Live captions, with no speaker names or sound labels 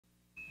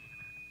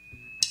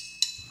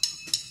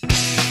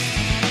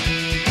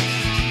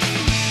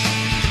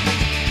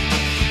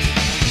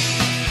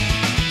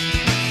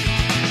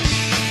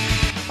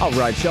All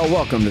right, y'all,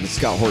 welcome to the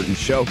Scott Horton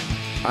Show.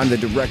 I'm the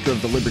director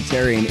of the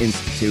Libertarian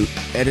Institute,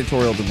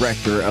 editorial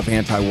director of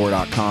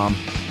antiwar.com,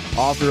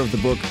 author of the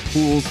book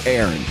Fool's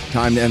Errand,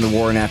 Time to End the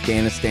War in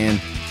Afghanistan,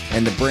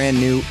 and the brand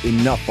new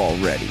Enough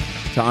Already,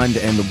 Time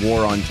to End the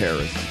War on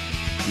Terrorism.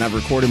 And I've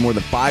recorded more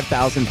than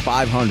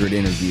 5,500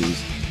 interviews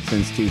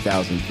since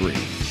 2003,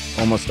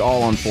 almost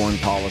all on foreign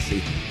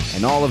policy,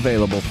 and all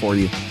available for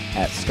you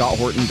at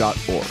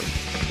scotthorton.org.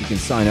 You can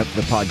sign up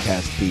for the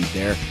podcast feed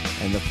there,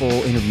 and the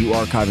full interview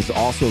archive is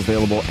also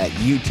available at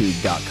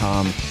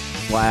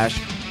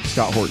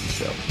youtube.com/Scott Horton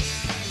Show.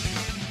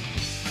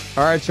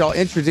 All right, y'all,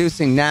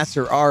 introducing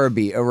Nasser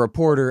Arrabyee, a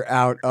reporter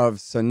out of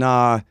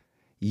Sana'a,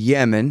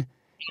 Yemen,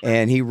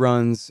 and he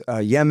runs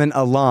Yemen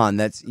Alan,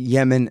 that's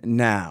Yemen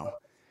Now.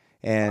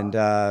 And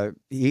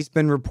he's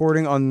been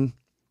reporting on,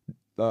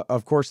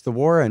 of course, the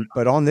war,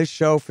 but on this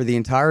show for the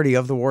entirety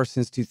of the war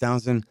since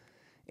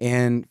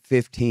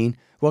 2015.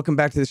 Welcome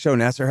back to the show,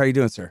 Nasser. How are you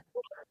doing, sir?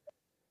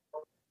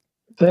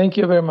 Thank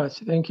you very much.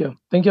 Thank you.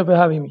 Thank you for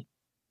having me.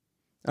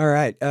 All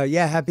right.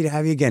 Yeah, happy to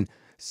have you again.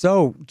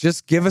 So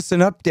just give us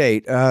an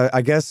update.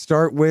 I guess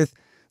start with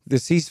the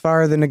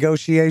ceasefire, the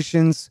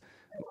negotiations,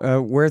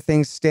 where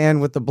things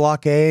stand with the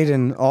blockade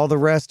and all the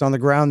rest on the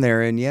ground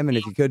there in Yemen,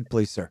 if you could,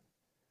 please, sir.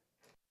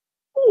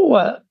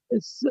 Well,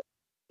 the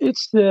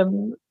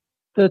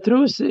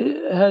truce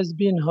has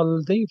been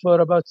holding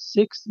for about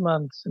 6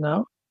 months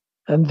now,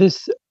 and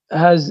this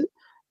has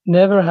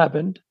never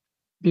happened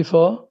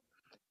before.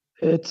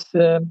 It's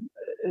the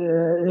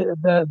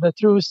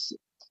truce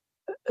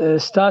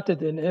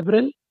started in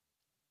April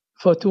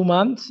for 2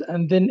 months,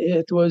 and then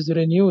it was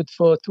renewed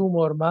for 2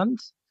 more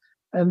months,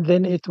 and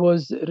then it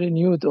was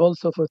renewed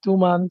also for 2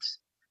 months.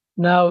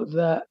 Now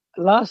the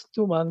last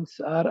 2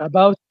 months are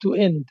about to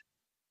end.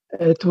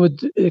 It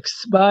would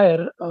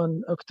expire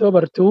on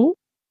October 2,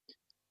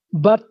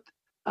 but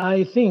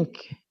I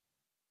think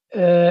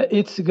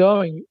it's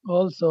going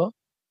also,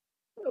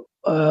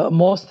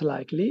 most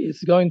likely,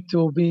 it's going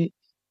to be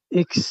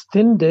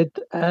extended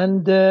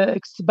and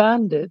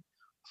expanded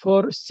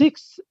for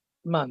 6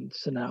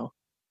 months now.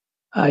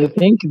 I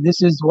think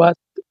this is what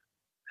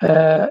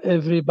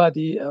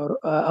everybody or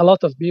a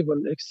lot of people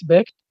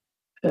expect.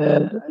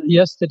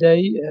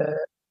 Yesterday,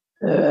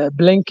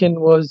 Blinken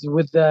was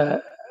with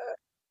the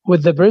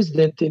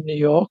president in New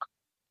York,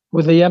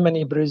 with the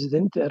Yemeni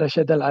president,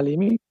 Rashid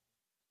al-Alimi,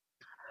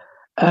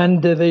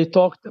 and they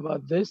talked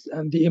about this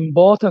and the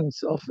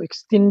importance of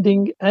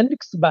extending and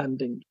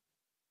expanding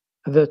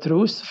the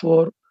truce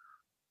for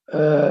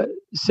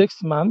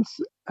 6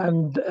 months,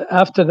 and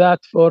after that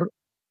for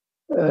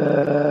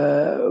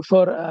a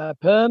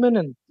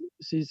permanent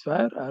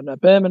ceasefire and a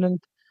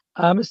permanent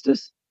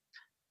armistice.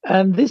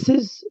 And this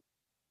is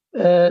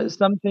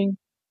something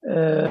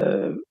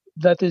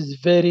that is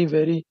very,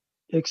 very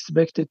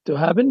expected to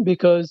happen,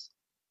 because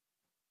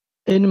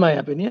in my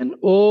opinion,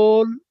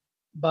 all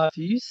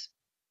parties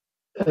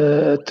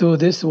to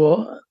this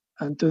war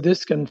and to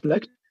this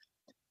conflict,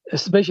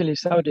 especially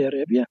Saudi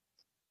Arabia,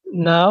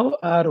 now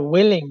are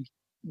willing,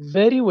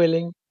 very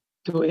willing,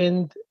 to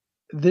end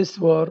this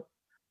war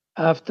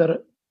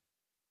after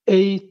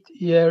 8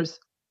 years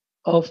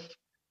of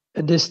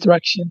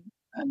destruction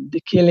and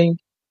the killing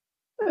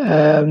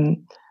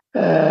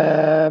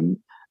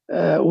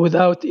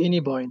without any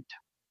point.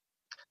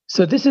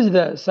 So this is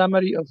the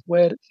summary of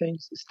where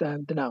things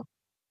stand now.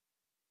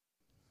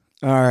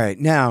 All right.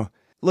 Now,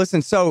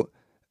 listen, so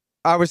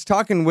I was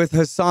talking with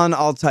Hassan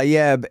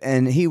Al-Tayeb,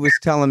 and he was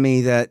telling me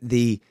that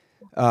the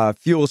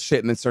fuel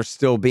shipments are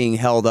still being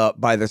held up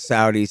by the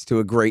Saudis to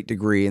a great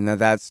degree, and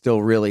that's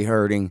still really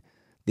hurting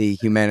the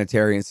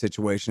humanitarian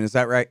situation. Is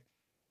that right?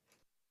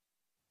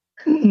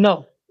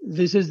 No,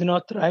 this is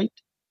not right.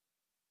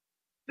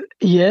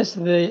 Yes,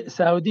 the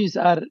Saudis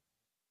are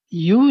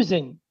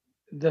using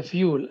the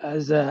fuel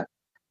as a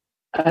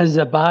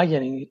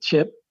bargaining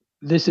chip.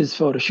 This is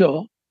for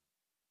sure,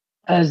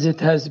 as it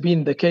has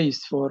been the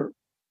case for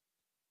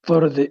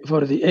the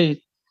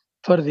 8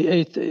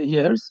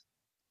 years.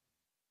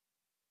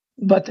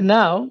 But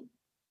now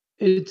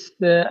it's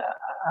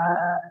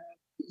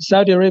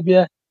Saudi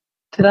Arabia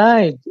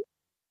tried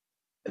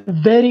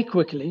very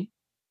quickly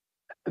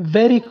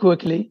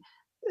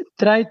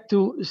tried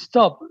to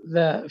stop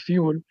the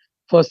fuel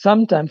for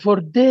some time,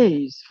 for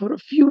days, for a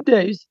few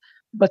days,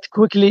 but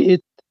quickly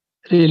it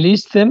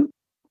released them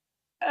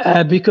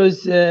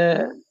because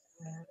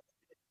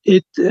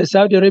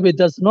Saudi Arabia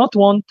does not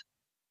want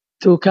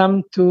to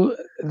come to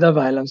the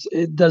violence.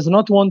 It does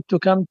not want to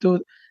come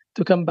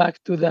back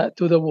to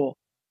the war.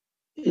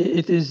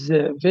 It is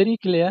very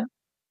clear,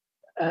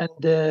 and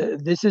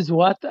this is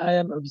what I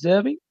am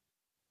observing.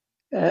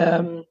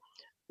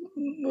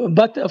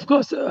 But of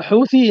course,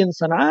 Houthi in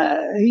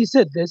Sana'a, he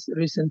said this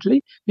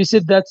recently. He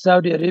said that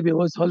Saudi Arabia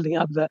was holding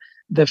up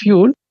the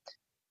fuel,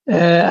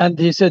 and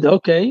he said,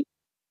 "Okay,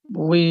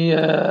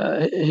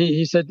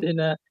 he said in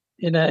a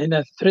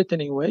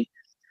threatening way,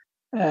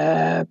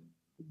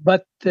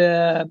 but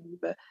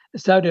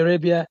Saudi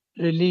Arabia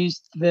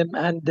released them,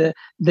 and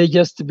they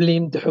just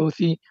blamed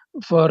Houthi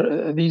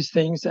for these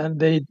things, and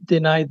they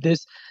denied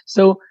this.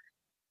 So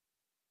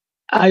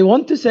I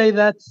want to say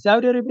that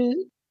Saudi Arabia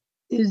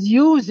is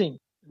using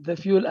the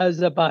fuel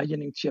as a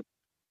bargaining chip,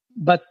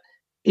 but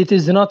it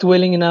is not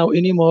willing now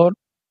anymore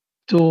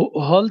to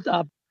hold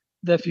up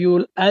the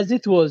fuel as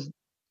it was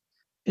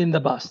in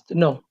the past.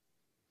 No.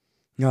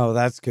 No,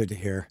 that's good to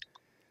hear.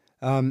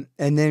 And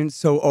then,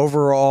 so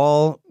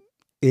overall,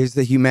 is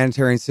the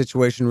humanitarian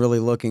situation really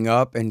looking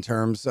up in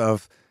terms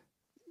of,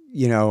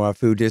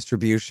 food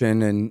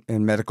distribution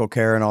and medical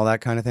care and all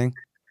that kind of thing?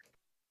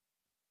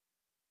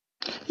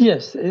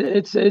 Yes,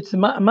 it's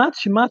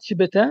much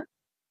better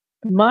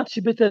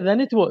than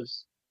it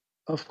was.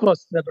 Of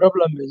course, the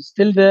problem is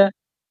still there,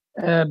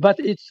 but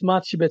it's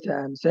much better.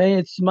 I'm saying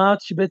it's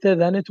much better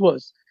than it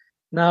was.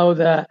 Now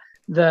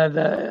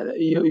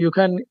you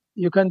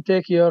can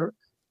take your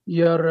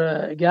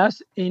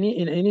gas in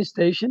any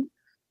station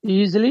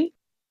easily.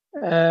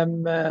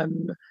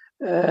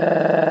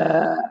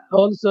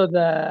 Also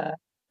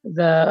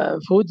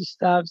the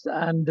foodstuffs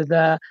and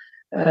the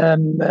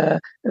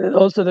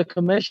also the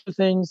commercial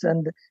things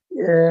and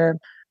uh,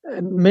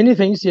 many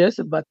things, yes,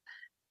 but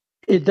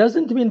it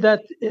doesn't mean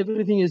that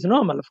everything is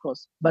normal, of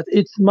course, but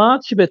it's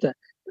much better.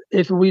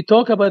 If we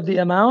talk about the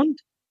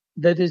amount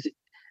that is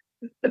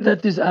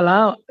that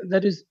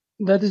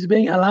is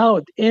being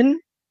allowed in,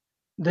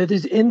 that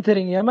is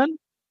entering Yemen,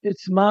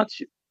 it's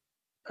much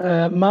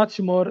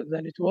more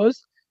than it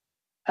was,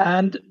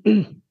 and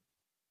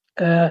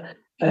uh,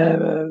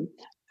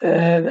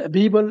 uh,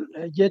 people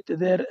get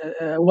their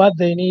what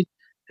they need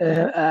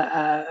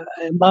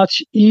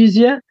much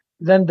easier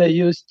than they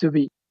used to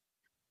be.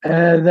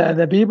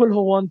 The people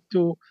who want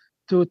to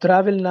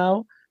travel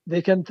now,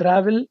 they can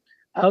travel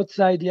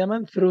outside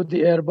Yemen through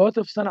the airport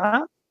of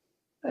Sana'a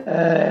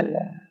uh,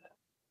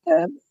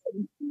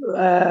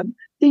 um,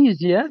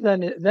 easier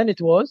than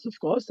it was. Of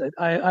course,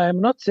 I am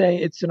not saying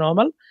it's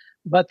normal,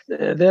 but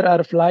there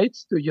are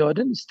flights to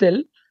Jordan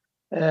still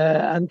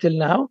until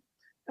now,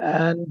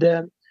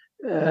 and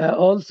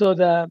also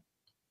the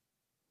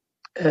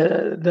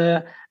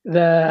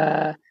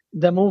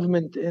the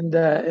movement in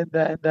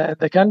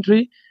the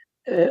country,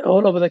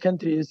 all over the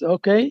country is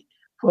okay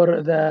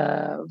for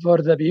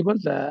the people,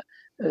 the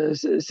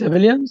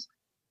civilians,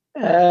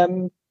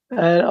 and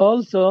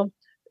also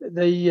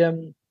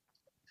the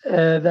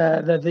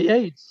the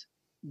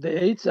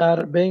aids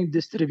are being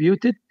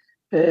distributed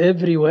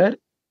everywhere,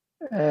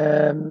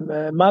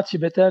 much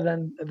better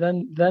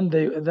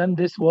than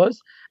this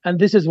was, and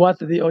this is what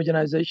the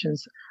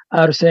organizations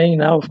are saying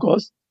now, of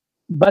course.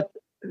 But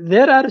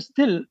there are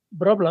still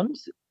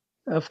problems.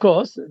 Of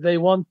course, they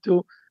want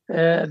to.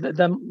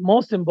 The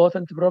most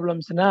important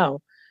problems now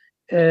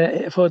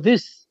for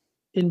this,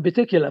 in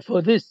particular,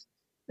 for this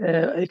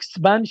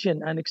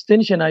expansion and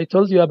extension I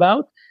told you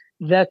about,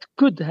 that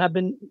could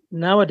happen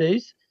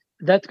nowadays.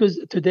 That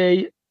could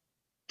today,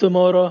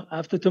 tomorrow,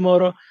 after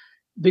tomorrow,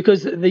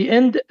 because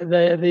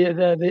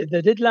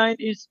the deadline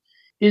is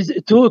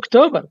 2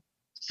 October.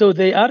 So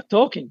they are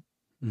talking.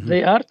 Mm-hmm.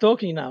 They are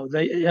talking now. The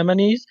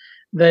Yemenis,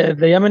 the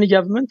Yemeni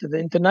government, the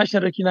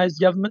international recognized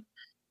government,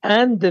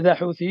 and the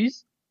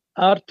Houthis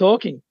are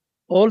talking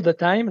all the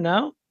time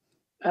now,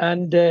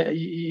 and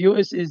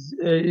U.S. is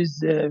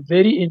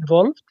very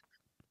involved.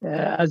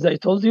 As I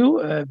told you,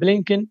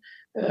 Blinken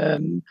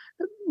um,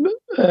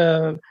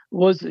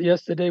 was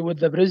yesterday with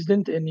the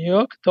president in New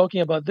York talking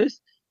about this.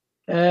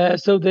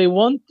 So they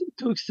want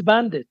to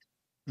expand it,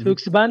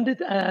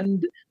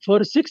 and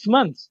for 6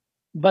 months.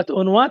 But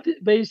on what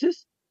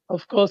basis?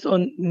 Of course,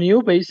 on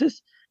new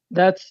basis.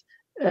 That's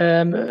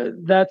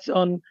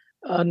on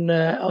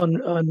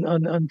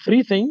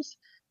three things.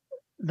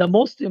 The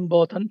most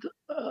important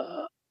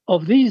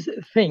of these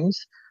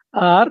things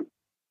are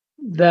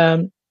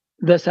the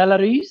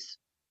salaries.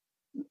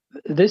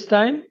 This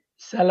time,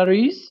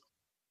 salaries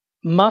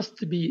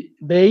must be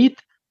paid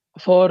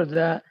for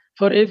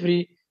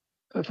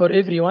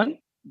everyone,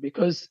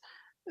 because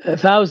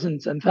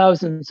thousands and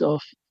thousands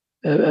of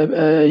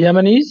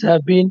Yemenis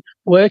have been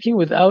working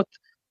without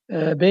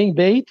being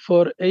paid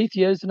for 8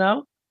 years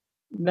now.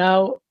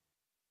 Now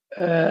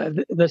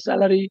the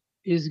salary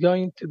is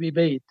going to be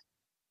paid.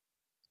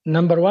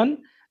 Number one,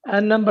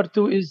 and number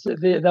two is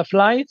the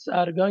flights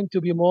are going to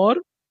be more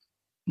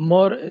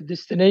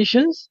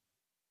destinations,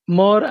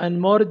 more and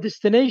more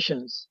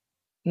destinations,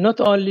 not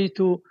only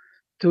to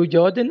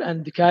Jordan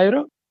and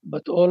Cairo,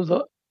 but all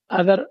the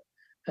other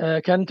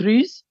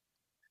countries,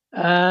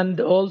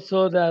 and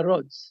also the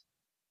roads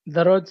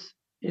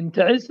in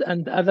Taiz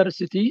and other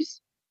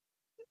cities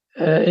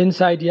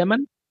inside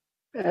Yemen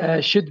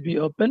should be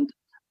opened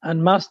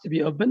and must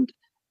be opened.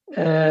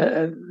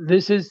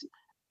 This is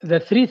the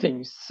three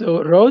things.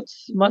 So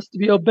roads must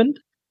be opened,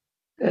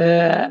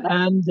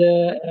 and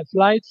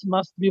flights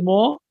must be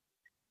more,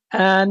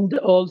 and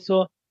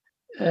also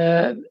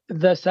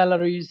the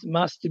salaries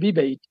must be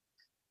paid.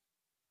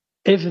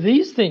 If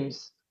these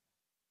things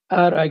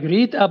are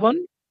agreed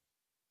upon,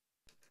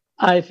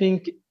 I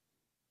think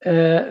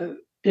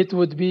it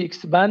would be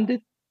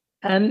expanded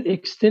and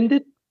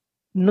extended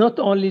not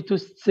only to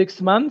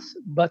 6 months,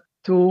 but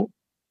to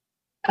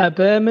a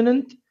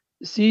permanent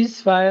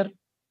ceasefire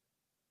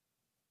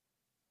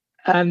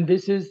And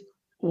this is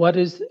what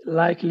is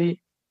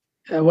likely,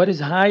 what is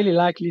highly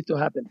likely to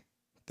happen.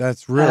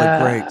 That's really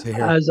great to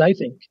hear. As I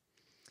think.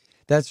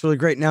 That's really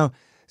great. Now,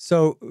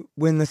 so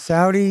when the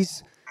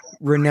Saudis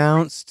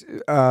renounced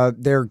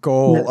their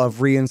goal Yes. of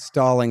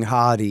reinstalling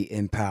Hadi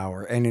in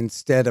power and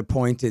instead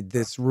appointed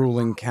this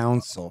ruling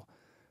council,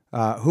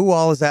 who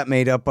all is that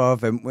made up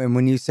of? And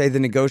when you say the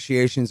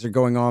negotiations are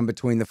going on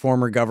between the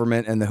former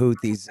government and the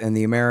Houthis and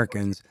the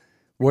Americans,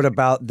 what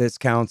about this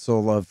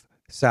council of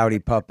Saudi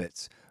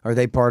puppets? Are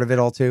they part of it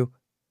all too?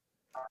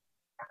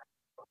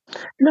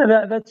 No,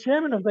 the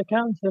chairman of the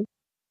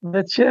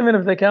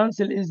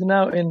council, is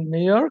now in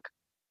New York,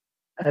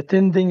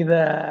 attending I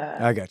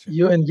the got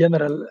you. UN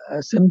General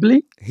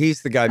Assembly.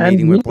 He's the guy And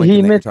meeting with Blinken he that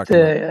you're met,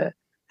 talking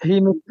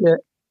about.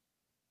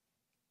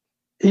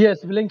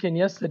 yes, Blinken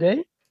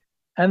yesterday,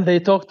 and they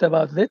talked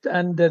about it.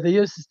 And the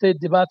U.S. State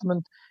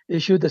Department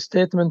issued a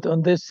statement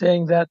on this,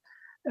 saying that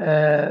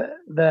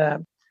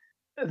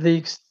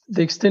the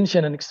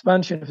extension and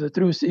expansion of the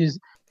truce is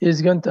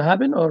going to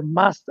happen, or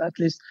must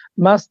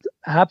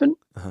happen.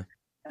 Uh-huh.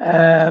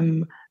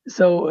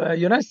 So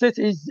United States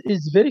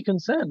is very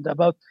concerned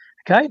about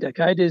Qaeda.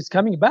 Qaeda is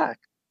coming back,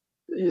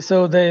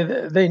 so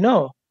they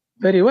know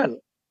very well,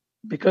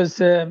 because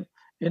 300,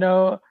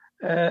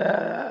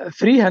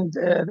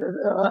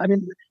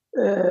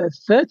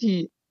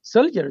 30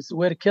 soldiers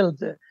were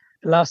killed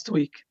last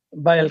week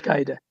by Al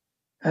Qaeda,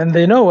 and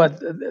they know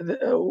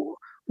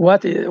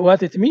what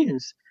it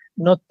means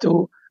not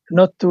to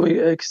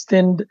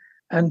extend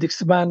and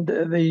expand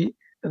the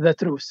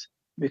truce,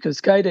 because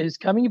Qaeda is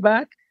coming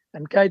back,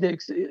 and Qaeda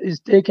is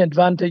taking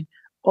advantage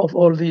of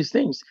all these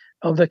things,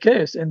 of the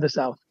chaos in the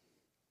south.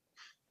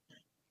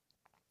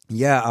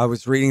 Yeah, I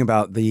was reading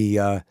about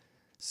the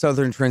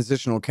Southern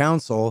Transitional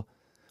Council,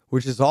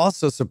 which is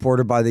also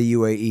supported by the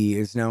UAE,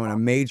 is now in a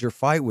major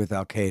fight with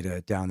Al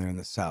Qaeda down there in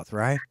the south,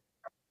 right?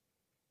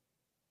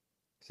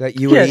 Is that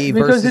UAE Yes,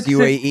 because versus it's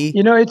UAE?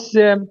 it's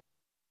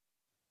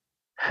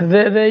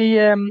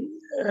they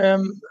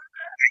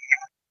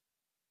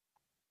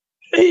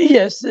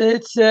yes,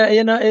 it's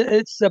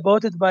it's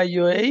supported by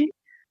UAE,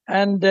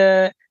 and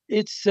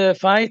it's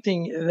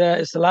fighting the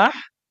Islah,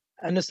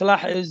 and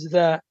Islah is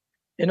the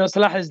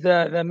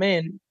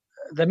main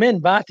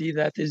party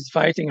that is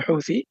fighting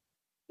Houthi,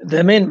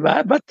 the main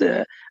but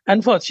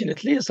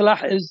unfortunately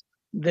Islah is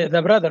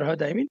the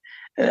brotherhood, I mean,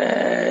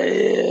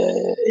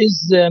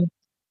 is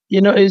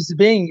is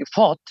being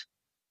fought,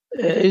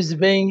 is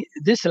being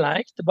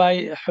disliked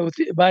by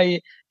Houthi,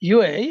 by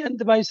UAE and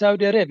by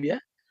Saudi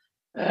Arabia.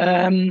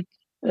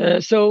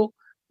 So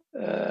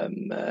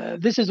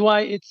this is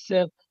why it's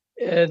the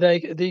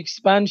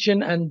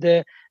expansion, and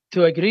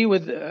to agree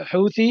with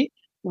Houthi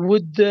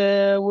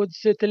would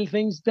settle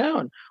things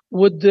down,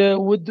 would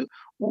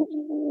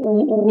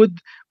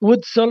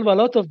would solve a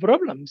lot of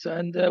problems,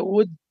 and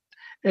would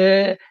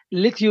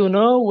let you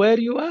know where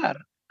you are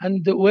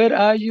and where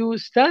are you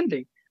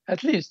standing,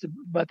 at least.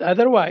 But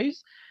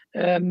otherwise,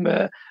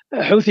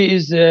 Houthi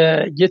is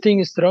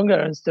getting stronger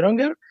and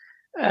stronger,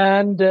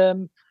 and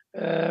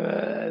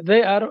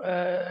they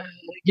are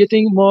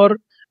getting more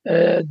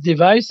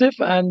divisive,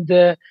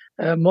 and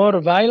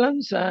more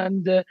violence,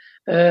 and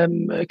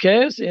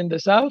chaos in the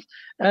south,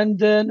 and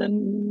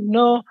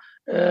no,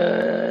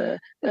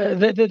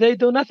 they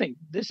do nothing.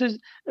 This is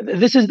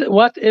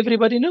what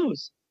everybody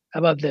knows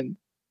about them.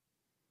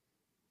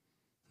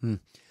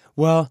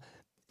 Well,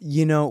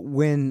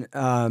 when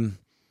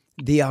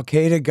the Al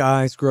Qaeda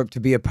guys grew up to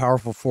be a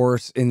powerful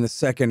force in the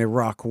second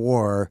Iraq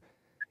War,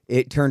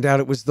 it turned out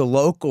it was the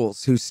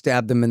locals who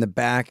stabbed them in the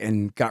back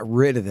and got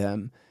rid of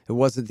them. It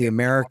wasn't the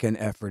American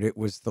effort. It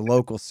was the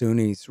local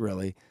Sunnis,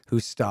 really, who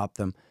stopped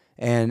them.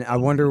 And I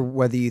wonder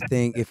whether you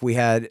think if we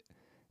had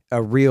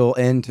a real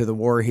end to the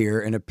war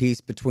here and a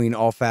peace between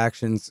all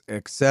factions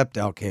except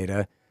Al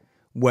Qaeda,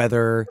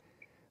 whether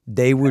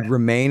they would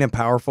remain a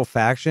powerful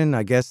faction.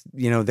 I guess,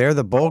 they're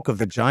the bulk of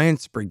the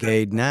Giants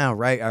Brigade now,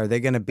 right? Are they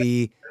going to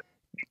be,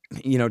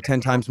 10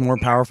 times more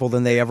powerful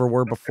than they ever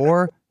were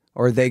before?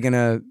 Or are they going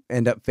to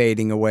end up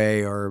fading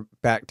away or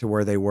back to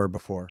where they were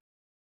before?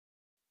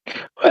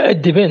 Well,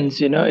 it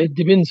depends, it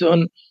depends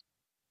on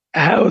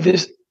how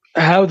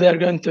they're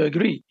going to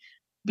agree.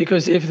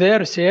 Because if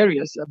they're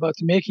serious about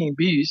making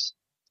peace,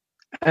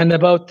 and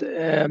about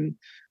letting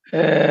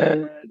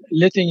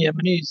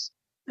Yemenis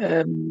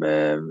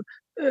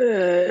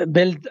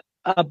build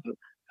up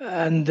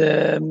and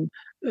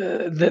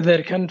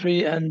their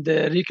country, and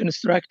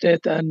reconstruct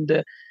it,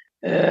 and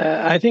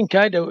I think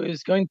Qaeda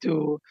is going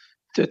to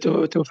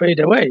fade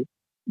away,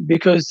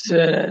 because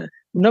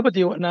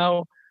nobody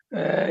now.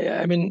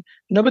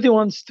 Nobody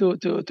wants to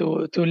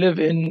live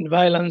in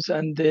violence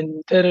and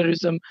in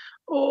terrorism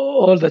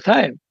all the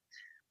time.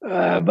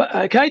 But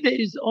Al-Qaeda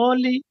is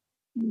only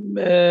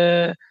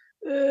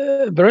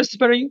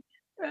prospering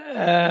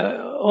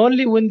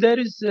only when there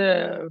is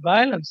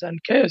violence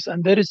and chaos,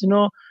 and there is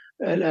no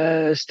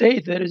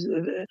state. There is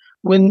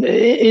when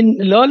in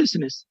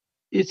lawlessness.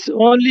 It's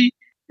only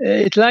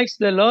it likes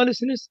the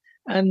lawlessness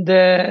and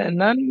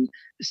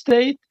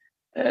non-state.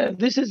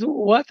 This is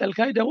what Al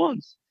Qaeda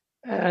wants.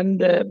 And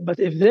but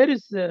if there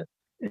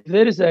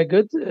is a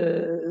good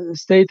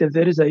state, if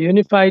there is a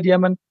unified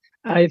Yemen,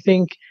 I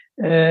think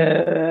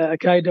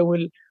Al-Qaeda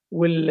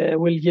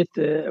will get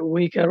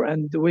weaker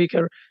and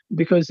weaker,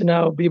 because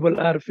now people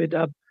are fed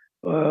up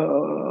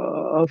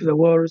of the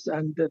wars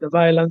and the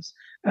violence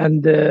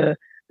and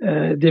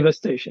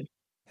devastation.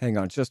 Hang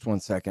on just one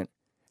second.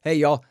 Hey,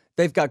 y'all,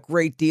 they've got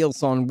great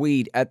deals on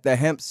weed at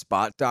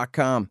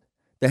thehempspot.com.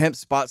 The Hemp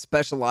Spot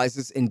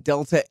specializes in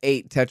Delta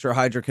 8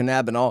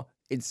 tetrahydrocannabinol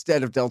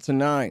instead of Delta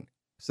 9,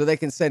 so they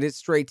can send it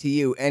straight to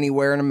you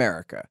anywhere in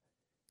America.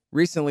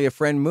 Recently, a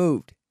friend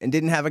moved and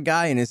didn't have a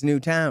guy in his new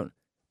town,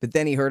 but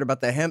then he heard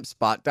about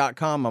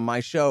thehempspot.com on my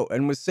show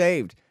and was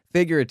saved,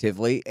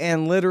 figuratively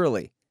and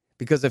literally,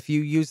 because if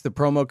you use the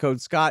promo code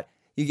Scott,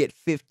 you get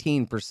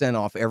 15%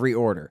 off every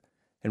order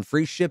and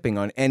free shipping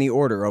on any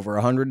order over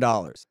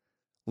 $100.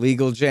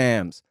 Legal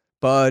jams,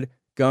 bud,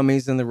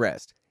 gummies, and the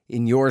rest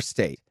in your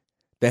state.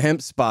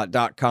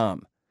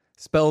 Thehempspot.com.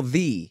 Spell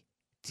the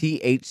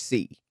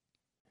THC.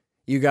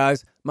 You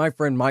guys, my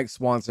friend Mike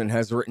Swanson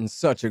has written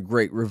such a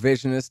great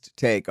revisionist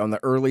take on the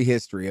early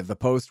history of the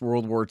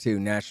post-World War II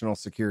national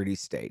security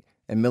state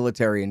and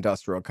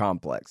military-industrial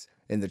complex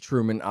in the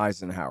Truman,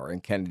 Eisenhower,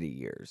 and Kennedy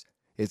years.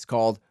 It's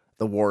called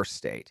The War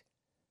State.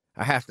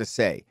 I have to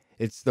say,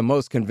 it's the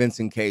most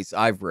convincing case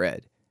I've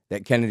read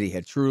that Kennedy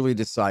had truly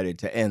decided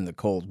to end the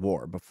Cold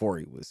War before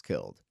he was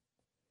killed.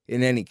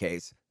 In any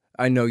case,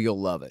 I know you'll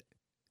love it.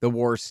 The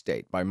War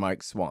State by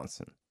Mike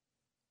Swanson.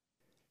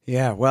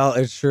 Yeah, well,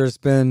 it sure has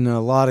been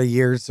a lot of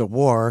years of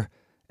war.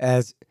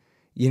 As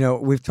you know,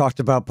 we've talked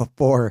about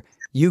before,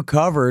 you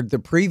covered the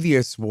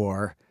previous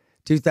war,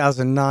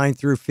 2009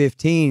 through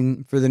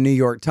 15, for the New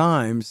York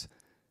Times.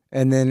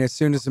 And then as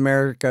soon as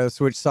America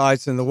switched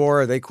sides in the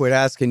war, they quit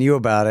asking you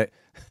about it.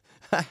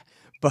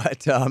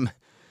 But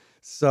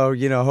so,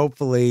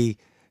 hopefully,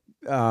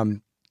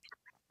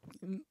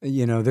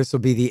 this will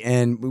be the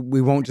end.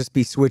 We won't just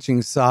be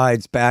switching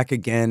sides back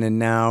again and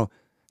now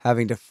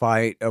having to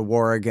fight a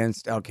war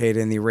against Al-Qaeda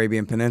in the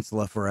Arabian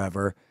Peninsula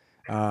forever,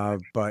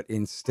 but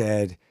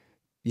instead,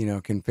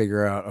 can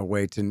figure out a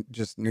way to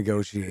just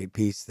negotiate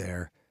peace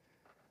there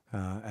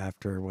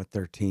after,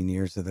 13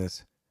 years of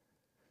this.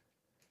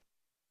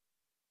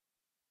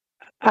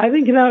 I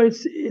think now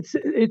it's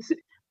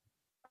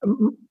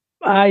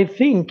I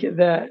think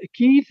the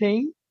key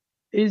thing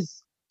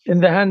is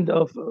in the hand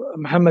of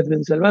Mohammed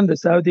bin Salman, the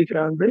Saudi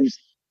crown prince.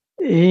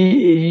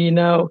 He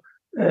now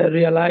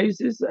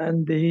realizes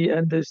and he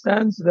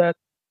understands that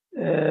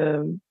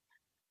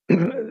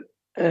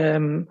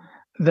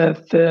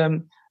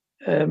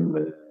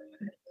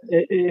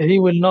he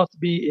will not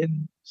be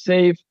in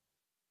safe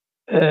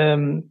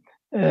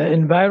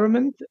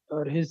environment,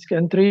 or his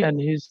country and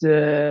his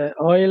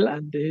oil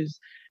and his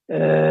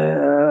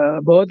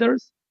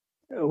borders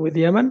with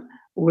Yemen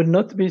will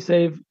not be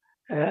safe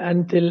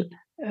until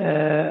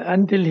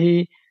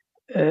he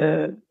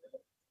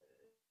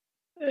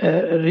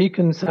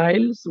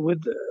reconciles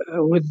with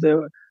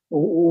the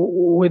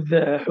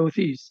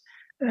Houthis,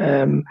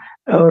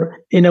 or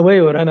in a way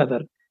or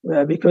another,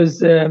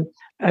 because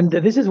and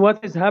this is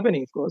what is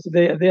happening. Of course,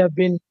 they have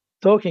been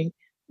talking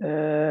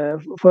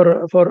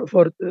for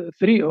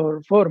 3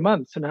 or 4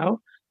 months now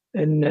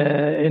in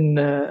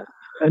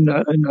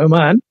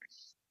Oman,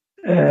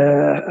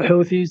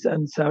 Houthis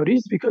and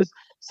Saudis, because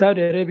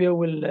Saudi Arabia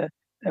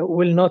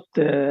will not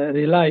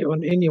rely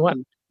on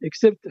anyone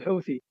except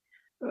Houthi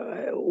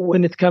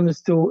when it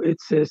comes to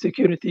its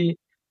security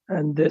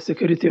and the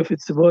security of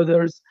its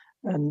borders,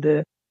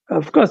 and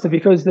of course,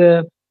 because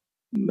the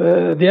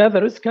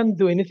others can't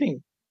do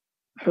anything.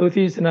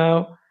 Houthis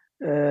now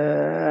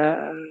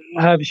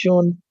have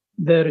shown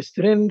their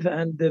strength,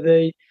 and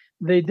they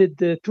did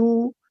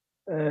 2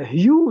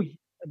 huge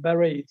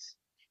parades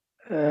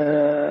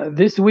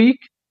this week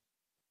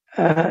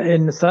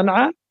in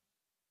Sana'a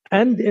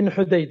and in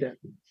Hudaydah,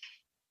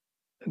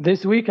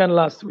 this week and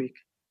last week.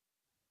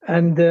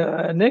 And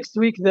next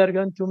week they're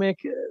going to make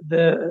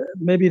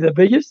maybe the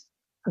biggest,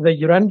 the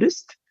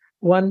grandest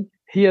one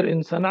here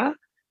in Sana'a,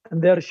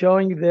 and they're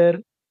showing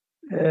their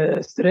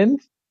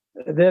strength.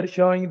 They're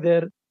showing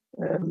their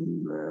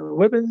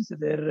weapons,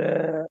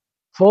 their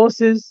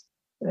forces,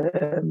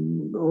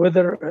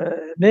 whether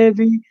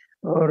Navy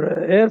or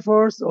Air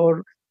Force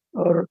or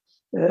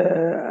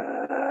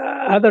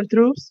other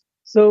troops.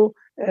 So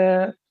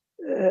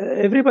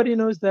everybody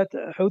knows that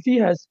Houthi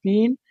has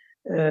been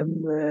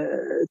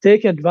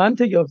take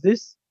advantage of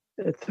this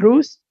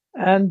truce,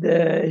 and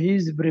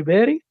he's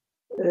preparing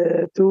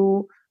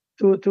to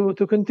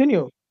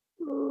continue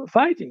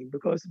fighting,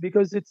 because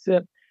it's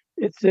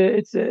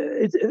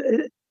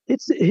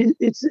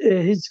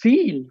his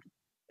field,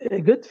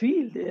 a good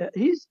field.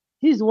 He's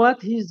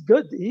what he's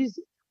good. He's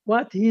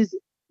what he's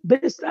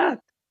best at.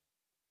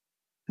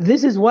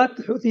 This is what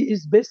Houthi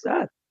is best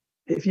at.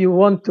 If you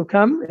want to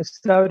come, if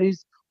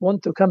Saudis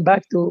want to come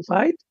back to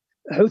fight,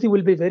 Houthi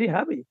will be very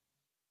happy.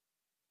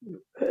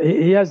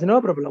 He has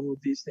no problem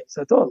with these things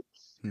at all.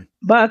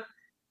 But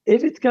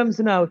if it comes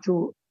now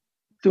to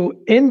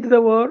end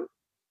the war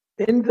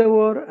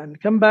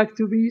and come back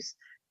to peace,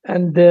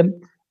 and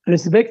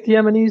respect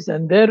Yemenis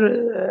and their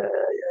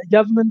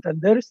government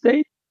and their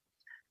state,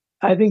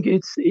 I think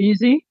it's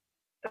easy,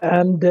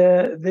 and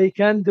they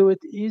can do it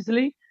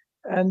easily.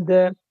 And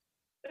the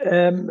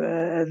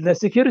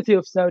security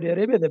of Saudi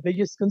Arabia, the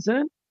biggest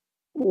concern,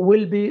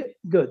 will be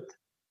good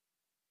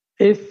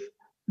if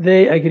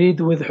they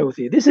agreed with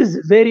Houthi. This is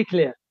very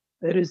clear.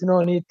 There is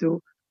no need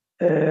to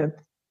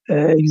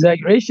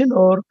exaggeration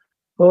or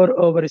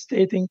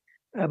overstating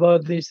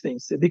about these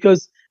things,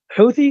 because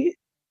Houthi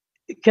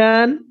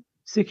can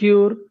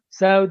secure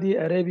Saudi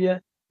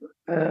Arabia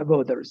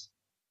borders.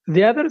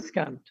 The others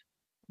can't.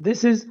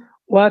 This is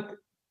what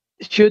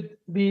should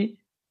be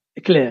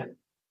clear.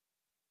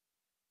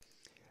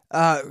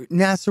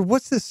 Nasser,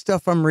 what's this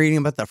stuff I'm reading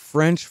about the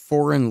French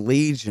Foreign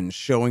Legion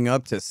showing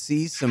up to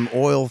see some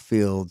oil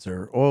fields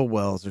or oil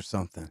wells or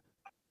something?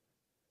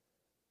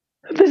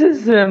 This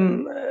is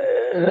the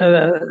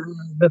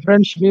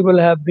French people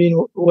have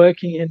been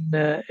working in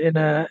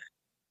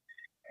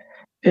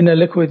a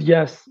liquid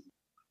gas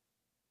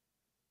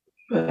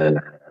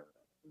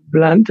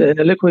plant, in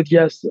a liquid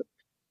gas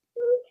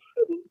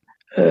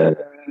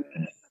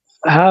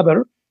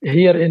harbor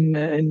here in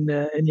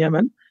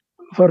Yemen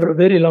for a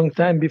very long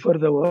time before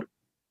the war.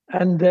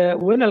 And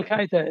when Al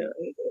Qaeda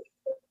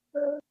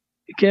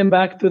came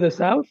back to the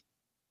south,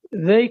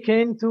 they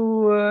came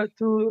to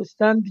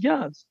stand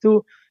guards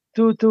to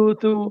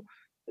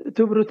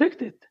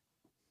protect it.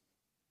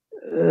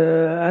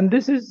 And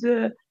this is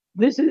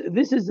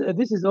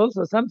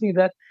also something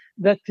that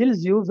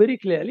tells you very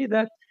clearly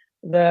that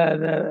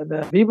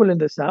the people in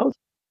the south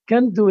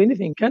can't do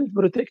anything, can't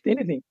protect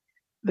anything.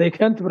 They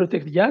can't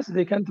protect gas,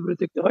 they can't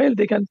protect oil,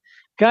 they can't.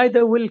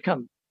 Qaeda will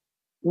come.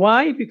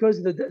 Why?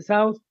 Because the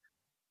south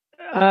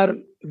are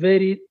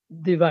very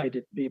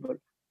divided people,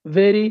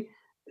 very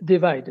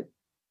divided,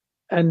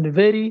 and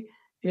very,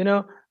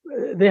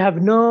 they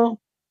have no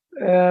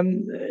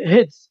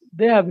heads.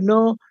 They have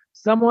no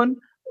someone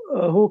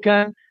who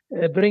can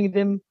bring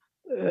them,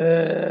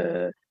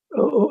 who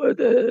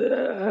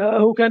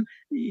can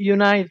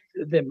unite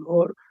them,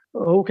 or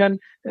who can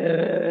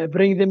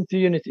bring them to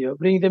unity or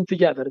bring them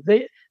together.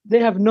 They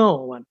have no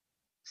one.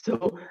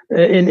 So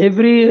in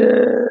every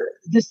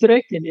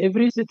district, in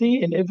every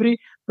city, in every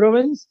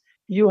province,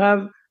 you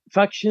have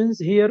factions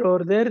here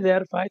or there. They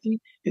are fighting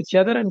each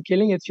other and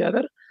killing each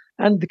other,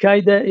 and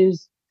Qaeda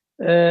is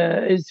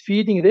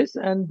feeding this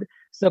and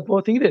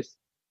supporting this.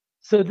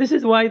 So this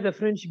is why the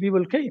French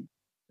people came.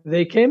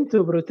 They came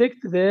to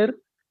protect their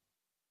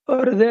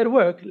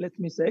work, let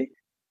me say,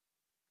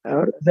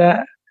 or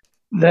the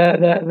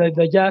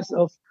gas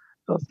of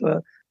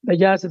the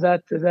gas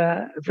that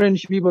the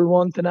French people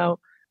want now,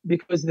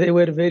 because they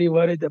were very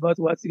worried about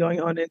what's going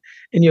on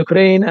in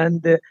Ukraine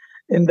and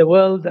in the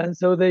world, and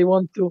so they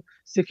want to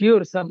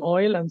secure some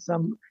oil and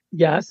some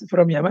gas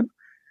from Yemen,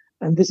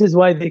 and this is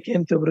why they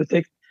came to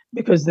protect,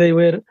 because they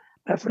were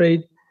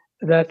afraid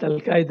that Al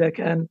Qaeda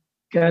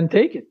can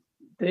take it.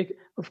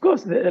 Of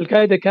course, Al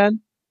Qaeda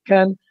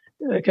can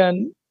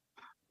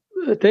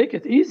take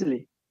it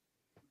easily.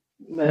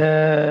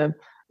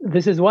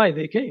 This is why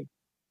they came.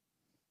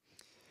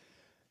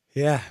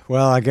 Yeah,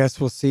 well, I guess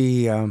we'll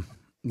see, how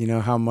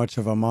much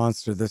of a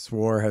monster this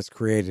war has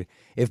created.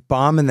 If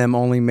bombing them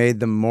only made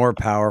them more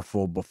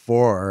powerful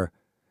before,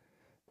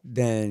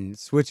 then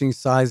switching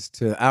sides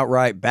to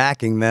outright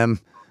backing them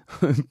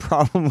would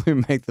probably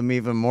make them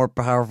even more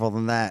powerful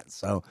than that.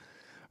 So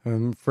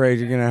I'm afraid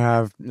you're going to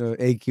have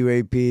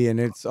AQAP and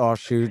its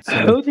offshoots.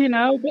 Houthi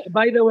now,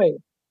 by the way,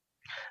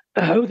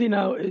 Houthi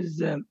now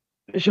is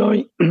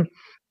showing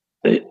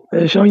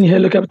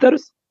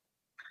helicopters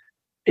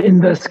in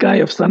the sky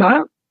of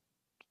Sana'a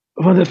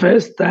for the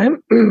first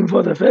time,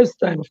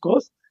 of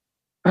course,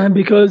 and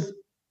because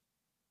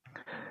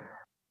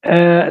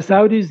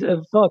Saudis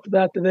thought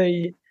that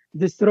they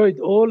destroyed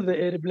all the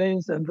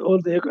airplanes and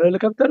all the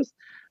helicopters,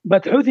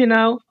 but Houthi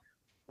now,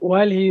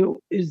 while he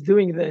is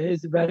doing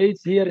his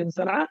parades here in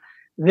Sana'a,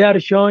 they are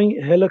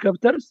showing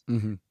helicopters,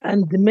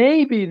 and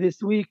maybe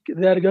this week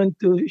they are going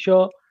to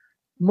show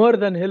more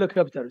than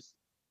helicopters,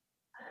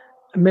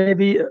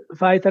 maybe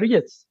fighter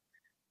jets.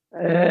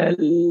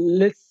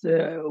 Let's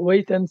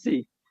wait and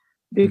see,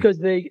 because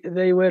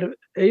they were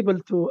able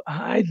to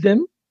hide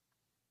them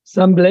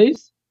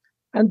someplace,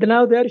 and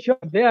now they are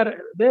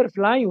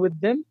flying with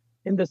them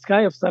in the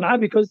sky of Sana'a,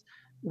 because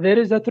there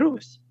is a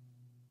truce,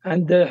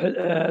 and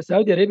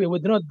Saudi Arabia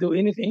would not do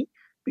anything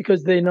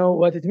because they know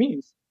what it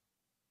means.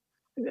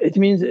 It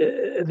means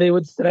they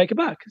would strike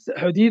back.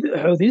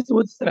 Houthis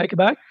would strike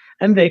back,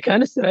 and they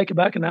can strike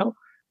back now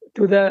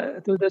to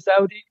the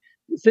Saudi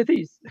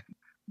cities.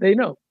 They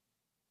know.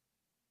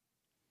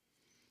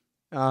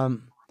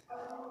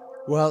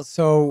 Well,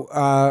 so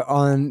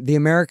on the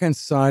American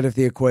side of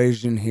the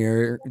equation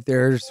here,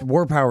 there's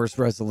war powers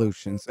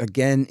resolutions,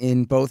 again,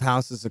 in both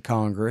houses of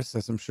Congress,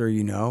 as I'm sure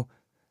you know.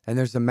 And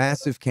there's a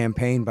massive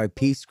campaign by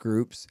peace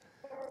groups,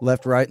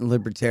 left, right, and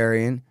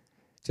libertarian,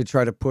 to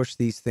try to push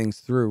these things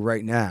through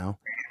right now.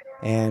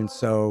 And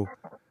so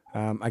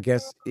I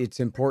guess it's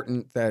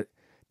important that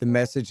the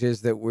message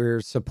is that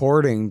we're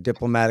supporting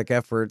diplomatic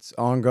efforts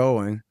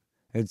ongoing.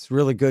 It's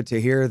really good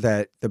to hear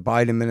that the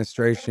Biden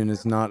administration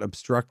is not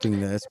obstructing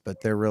this,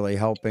 but they're really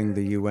helping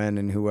the UN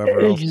and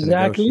whoever else to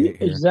negotiate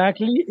here.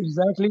 Exactly.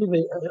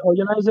 The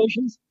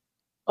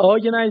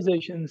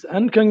organizations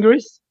and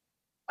Congress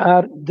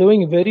are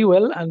doing very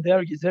well, and they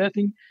are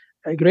exerting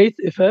great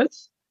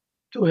efforts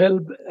to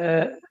help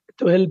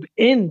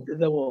end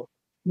the war,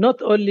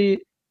 not only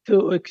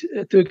to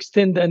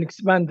extend and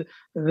expand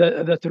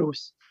the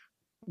truce,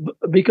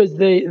 because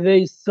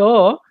they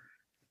saw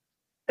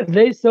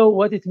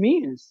what it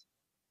means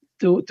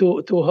to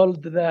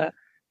hold the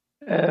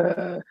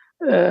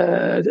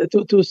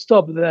to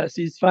stop the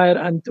ceasefire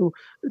and to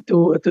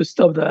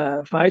stop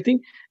the fighting.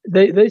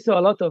 They saw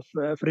a lot of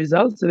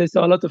results. They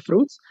saw a lot of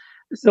fruits.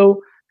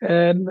 So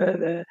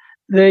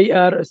they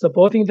are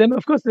supporting them.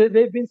 Of course,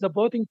 they've been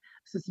supporting,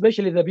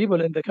 especially the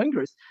people in the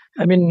Congress.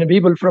 I mean,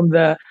 people from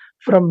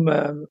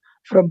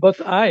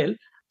both aisle,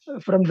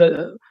 from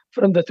the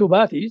two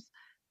parties,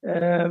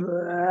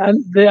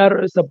 and they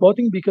are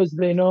supporting because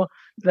they know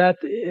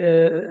that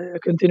a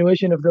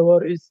continuation of the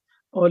war is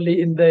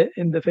only in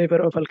the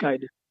favor of Al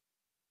Qaeda.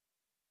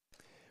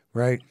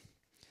 Right.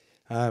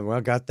 Well,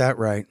 got that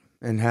right,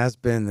 and has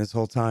been this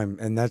whole time.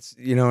 And that's,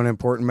 an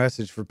important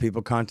message for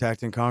people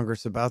contacting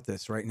Congress about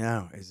this right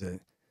now, is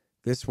that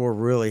this war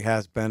really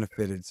has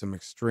benefited some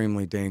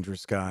extremely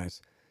dangerous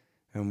guys.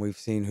 And we've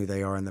seen who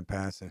they are in the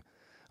past. And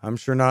I'm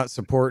sure not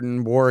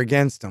supporting war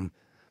against them,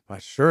 but I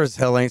sure as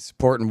hell ain't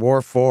supporting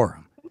war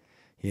for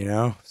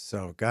them.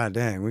 So, god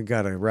dang, we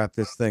got to wrap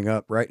this thing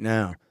up right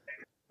now.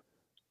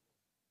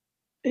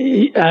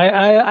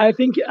 I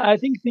think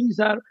things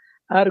are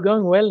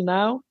going well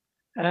now,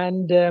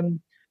 and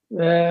I'm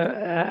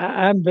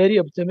very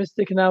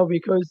optimistic now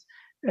because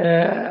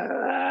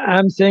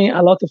I'm seeing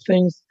a lot of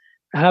things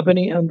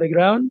happening on the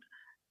ground,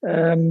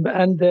 and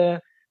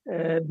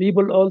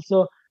people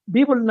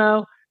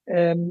now,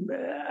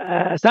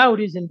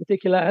 Saudis in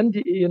particular and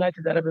the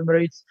United Arab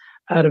Emirates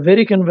are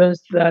very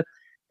convinced that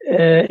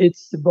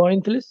it's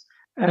pointless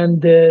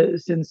and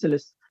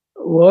senseless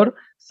war.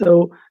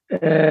 So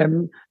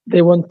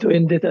they want to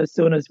end it as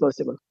soon as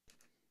possible.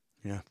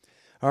 Yeah.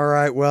 All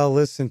right. Well,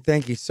 listen,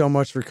 thank you so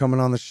much for coming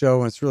on the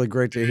show. And it's really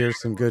great to hear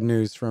some good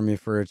news from you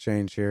for a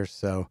change here.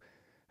 So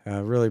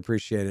really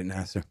appreciate it,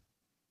 Nasser.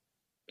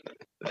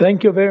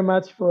 Thank you very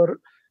much for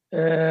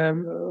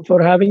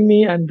having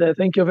me. And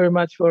thank you very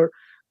much for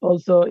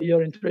also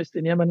your interest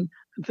in Yemen.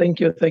 Thank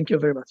you. Thank you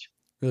very much.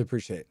 Really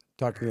appreciate it.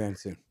 Talk to you again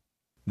soon.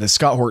 The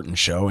Scott Horton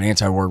Show,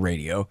 Anti-War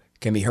Radio,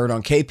 can be heard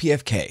on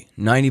KPFK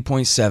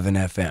 90.7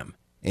 FM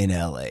in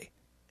LA,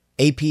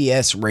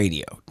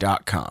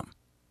 APSradio.com,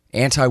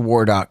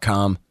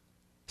 antiwar.com,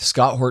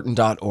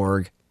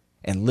 scotthorton.org,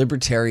 and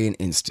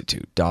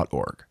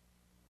libertarianinstitute.org.